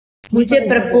मुझे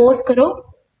प्रपोज करो।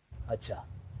 अच्छा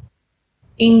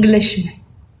इंग्लिश में।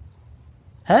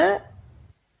 है?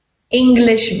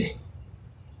 इंग्लिश में।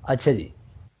 अच्छा जी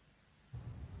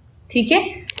ठीक है।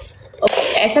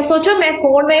 ऐसा सोचो मैं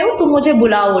फोन में हूँ, तुम मुझे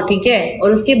बुलाओ, ठीक है,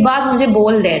 और उसके बाद मुझे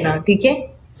बोल देना, ठीक है।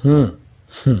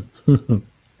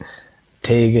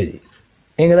 ठीक है जी,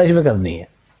 इंग्लिश में करनी है।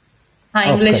 हाँ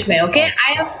ओके इंग्लिश में। ओके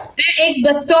मैं एक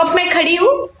बस स्टॉप में खड़ी हूँ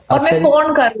और मैं अच्छा जी,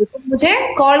 फोन कर रही हूँ, तुम मुझे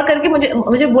कॉल करके मुझे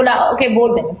मुझे बुलाओ। ओके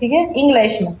बोल देना, ठीक है,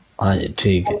 इंग्लिश में। हाँ जी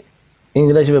ठीक है,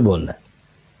 इंग्लिश में बोलना है।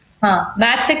 हाँ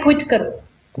मैथ से क्विट करो।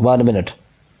 1 मिनट।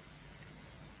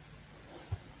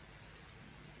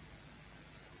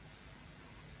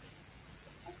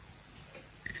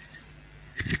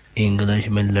 इंग्लिश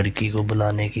में लड़की को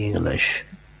बुलाने की इंग्लिश।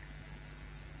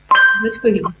 मुझको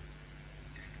ही।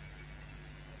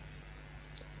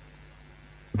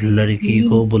 लड़की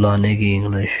को बुलाने की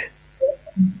इंग्लिश।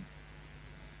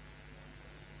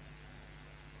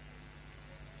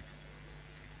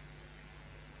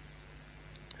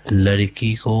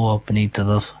 लड़की को अपनी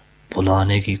तरफ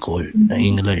बुलाने की कोशिश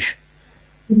इंग्लिश।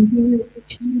 हिंदी में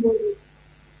कुछ नहीं बोली,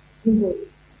 नहीं बोली।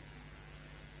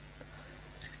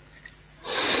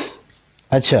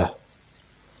 अच्छा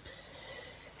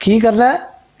की करना है?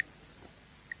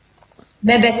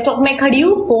 मैं बस स्टॉप में खड़ी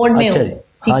हूँ, फोन में अच्छा हूँ,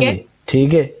 जी हाँ ठीक है, जी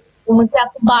ठीक है, तो मुझसे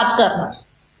आपसे बात करना।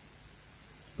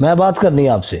 मैं बात करनी है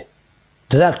आपसे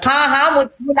डायरेक्ट। हाँ हाँ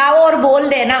मुझे बुलाओ और बोल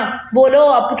देना, बोलो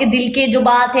आपके दिल के जो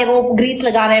बात है वो ग्रीस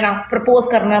लगा लेना, प्रपोज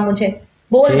करना मुझे,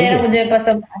 बोल ठीक देना है, मुझे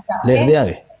पसंद आता लिख है। दिया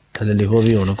आगे, थले लिखो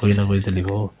भी होना, कोई ना कोई तो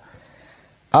लिखो।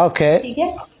 ओके ठीक है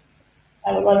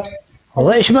बोलो बोलो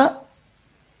बोलो। रेशमा।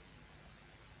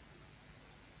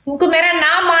 तुमको मेरा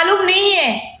नाम मालूम नहीं है?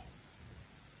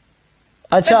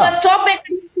 मैं अच्छा बस स्टॉप में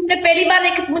खड़ी हूँ, तुमने पहली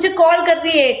बार मुझे कॉल कर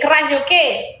दी है, क्रश। ओके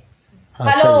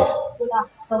अच्छा हेलो जी,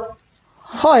 बोला।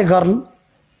 हाय girl,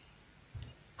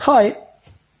 hi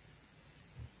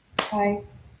hi.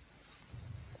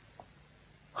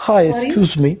 Hi Who are you?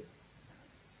 Excuse me,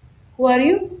 Who are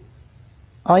you?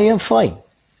 I am fine.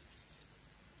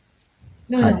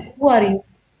 No हाँ no, ji who are you?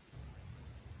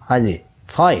 हाँ जी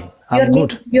fine, I Your am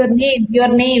good. name, your name, your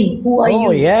name. Who are Oh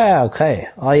you? yeah, okay.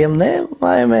 I am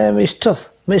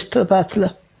Mr. Pattlo.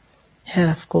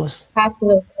 Yeah, of course.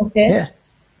 Pattlo. Okay. Yeah.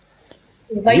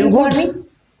 Why You you called good? me?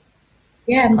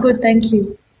 Yeah, I'm good, thank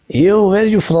you. Where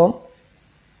you from?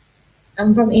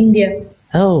 I'm from India.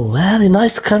 Oh, very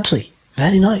nice country.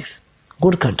 Very nice.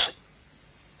 Good country.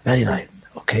 Very nice.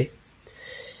 Okay.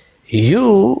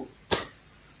 You,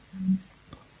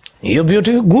 you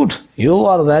beautiful. Good. You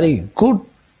are very good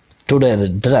today. The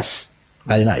dress.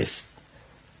 Very nice.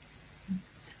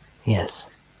 Yes.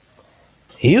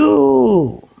 You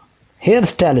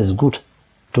hairstyle is good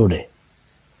today.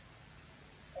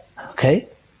 Okay.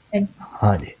 Thank you.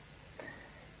 हाँ जी.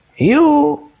 You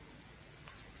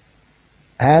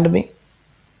and me.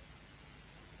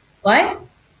 Why?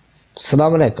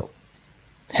 Assalamu alaikum.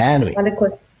 Hand me.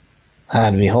 Walaikum.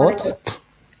 Hand me hot. Walaikum.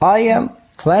 I am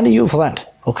friend, you friend.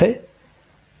 Okay?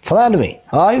 Friend me.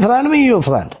 I friend me, you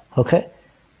friend. Okay?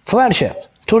 Friendship.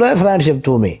 Today friendship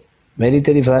to me. मेरी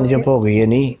तेरी friendship हो गई है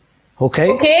नहीं. Okay?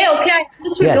 Okay, okay. I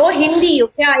understood. Yes. No Hindi.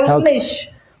 Okay, Okay. English.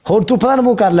 ਹੁਣ ਤੂੰ ਪਰਾਂ ਨੂੰ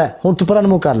ਮੂੰਹ ਕਰ ਲੈ, ਹੁਣ ਤੂੰ ਪਰਾਂ ਨੂੰ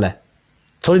ਮੂੰਹ ਕਰ ਲੈ,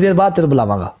 ਥੋੜੀ ਦੇਰ ਬਾਅਦ ਤੈਨੂੰ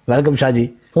ਬੁਲਾਵਾਂਗਾ। ਵੈਲਕਮ ਸ਼ਾਹ ਜੀ,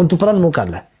 ਹੁਣ ਤੂੰ ਪਰਾਂ ਨੂੰ ਮੂੰਹ ਕਰ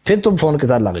ਲੈ, फिर तुम फोन के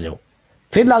साथ लग जाओ,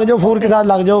 फिर लग जाओ, फोन के साथ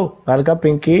लग जाओ। वेलकम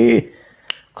पिंकी,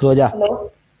 खलो जा। Hello.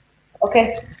 Okay.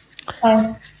 Fine.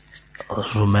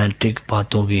 रोमांटिक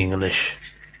बातों की English.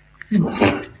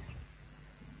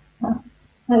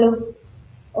 Hello.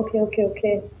 Okay, okay,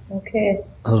 okay, okay.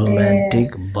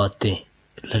 Romantic बातें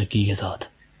लड़की के साथ।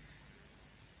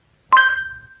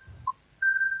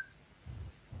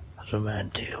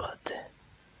 रोमांटिक बातें।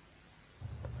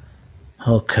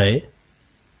 Okay.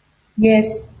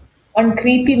 Yes. One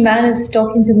creepy man is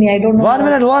talking to me. I don't know. 1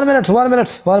 minute, 1 minute, 1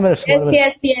 minute, 1 minute. Yes,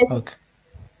 yes, yes. Okay.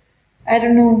 I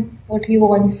don't know what he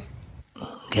wants.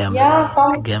 some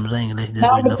camera English they bad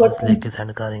कोई लफ्ज person. लेके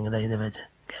send कर English दे विच,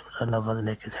 camera लफ्ज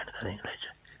लेके send कर English.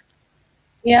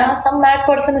 Yeah, some mad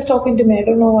person is talking to me. I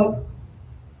don't know what.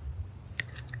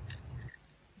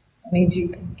 Aniji,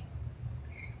 thank you.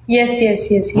 Yes, yes,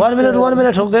 yes. 1 minute, 1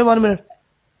 minute हो गए, 1 minute।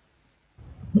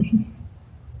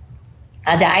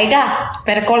 आज आएगा,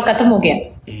 मेरा कॉल खत्म हो गया।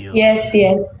 Yes,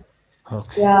 yes.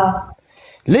 Okay. Yeah.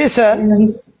 Listen,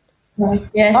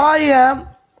 Yes.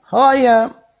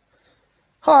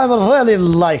 I really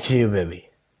like you, baby.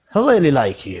 Really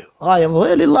like you. I am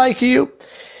really like you.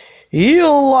 You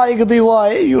like the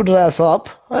way you dress up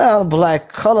and black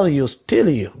color you still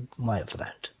you, my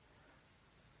friend.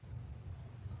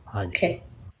 हाँ जी। Okay.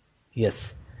 Yes.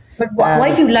 But why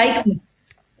do you like me?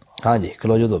 हाँ जी,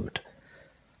 close 2 minutes.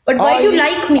 But why do you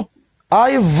like me?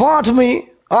 I want me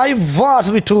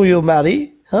to you,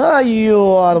 Mary. You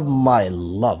are my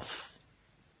love.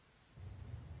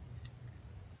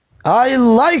 I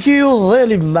like you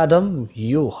really, madam.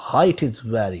 Your height is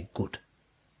very good.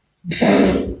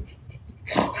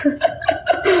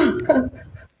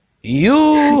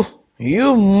 You,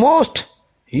 you most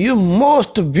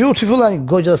beautiful and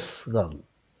gorgeous girl.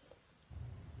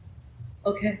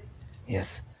 Okay.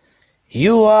 Yes.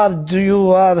 You are.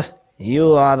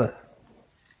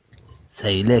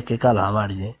 सही लेके कल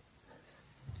हमारी ने.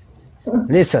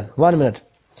 Listen, 1 minute.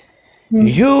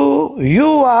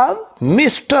 You are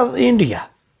Mr. India.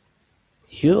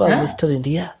 You are Mr.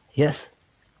 India. Yes.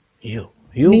 You.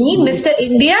 Me, Mr.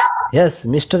 India? Yes,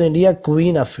 Mr. India,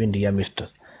 Queen of India, Mr.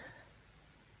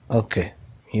 Okay.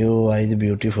 You are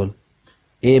beautiful.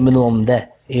 ਇਹ ਮੈਨੂੰ ਆਉਂਦਾ ਹੈ.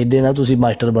 ਇਹਦੇ ਨਾਲ ਤੁਸੀਂ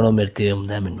ਮਾਸਟਰ ਬਣੋ ਮੇਰੇ ਤੇ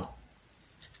ਆਉਂਦਾ ਮੈਨੂੰ.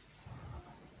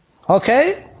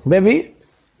 Okay, baby.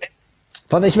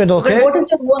 Punishment, okay? But what is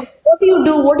your work? What do you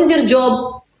do? What is your job?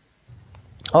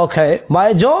 Okay,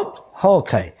 my job?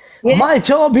 Okay. Yes. My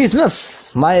job business.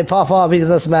 My papa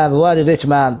businessman, very rich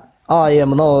man. I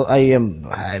am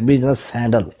business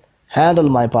handle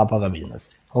my papa ka business.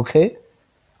 Okay.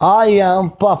 I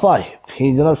am papa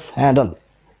business handle.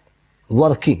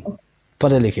 Working.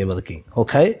 पढ़े लिखे working.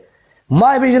 Okay.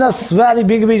 My business, very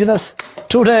big business.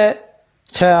 Today,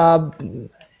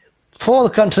 4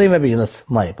 country में business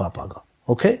my papa का.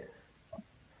 Okay.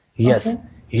 Yes. Okay.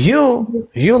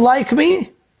 You like me?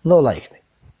 No like me.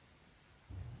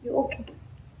 You're okay.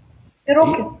 You're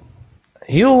okay.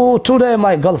 You today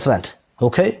my girlfriend.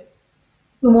 Okay.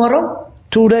 Tomorrow?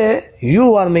 Today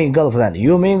you are my girlfriend.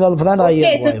 You mean girlfriend? I Okay,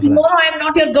 am so boyfriend. tomorrow I am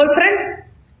not your girlfriend?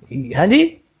 हाँ जी.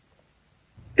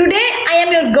 Today I am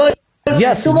your girlfriend.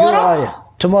 Yes. Tomorrow?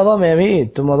 Tomorrow में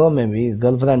भी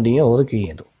girlfriend ही है और की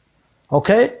है तो.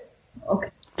 Okay. Okay.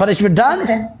 Punishment done.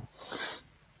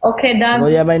 Okay, done. तो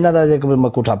ये मैं इन्ना दाज़ एक बार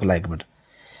मैं कुठा पिला एक बार.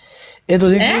 ये तो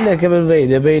सिक्की लेके मैं वही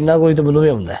दे भाई इन्ना कोई तो बनूँ ही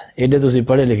होता है. ये तो सिर्फ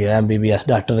पढ़े लिखे MBBS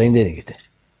डॉक्टर रहेंगे नहीं किते.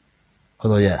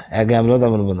 खुद हो जाए. एक कैमरा तो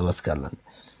मैंने बंदोबस्त कर लें.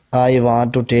 I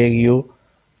want to take you.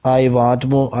 I want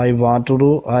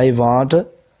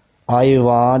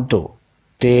to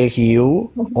take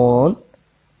you on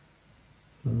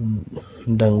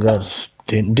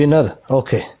dinner.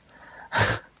 Okay.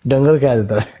 डंगर क्या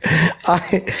देता है.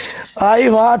 I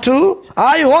want you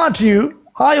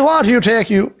take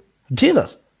you dinner.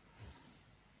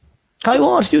 I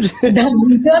want you to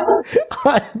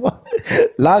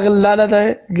लाग लानत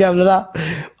है गैमलरा.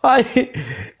 आई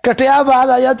कटिया बाद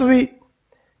आया तू भी.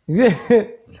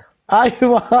 I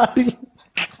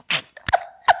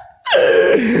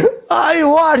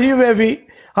want you baby.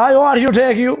 I want you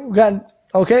take you.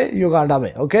 Okay, Uganda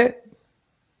में. Okay.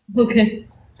 Okay.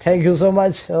 Thank you so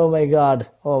much. Oh my God,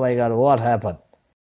 what happened?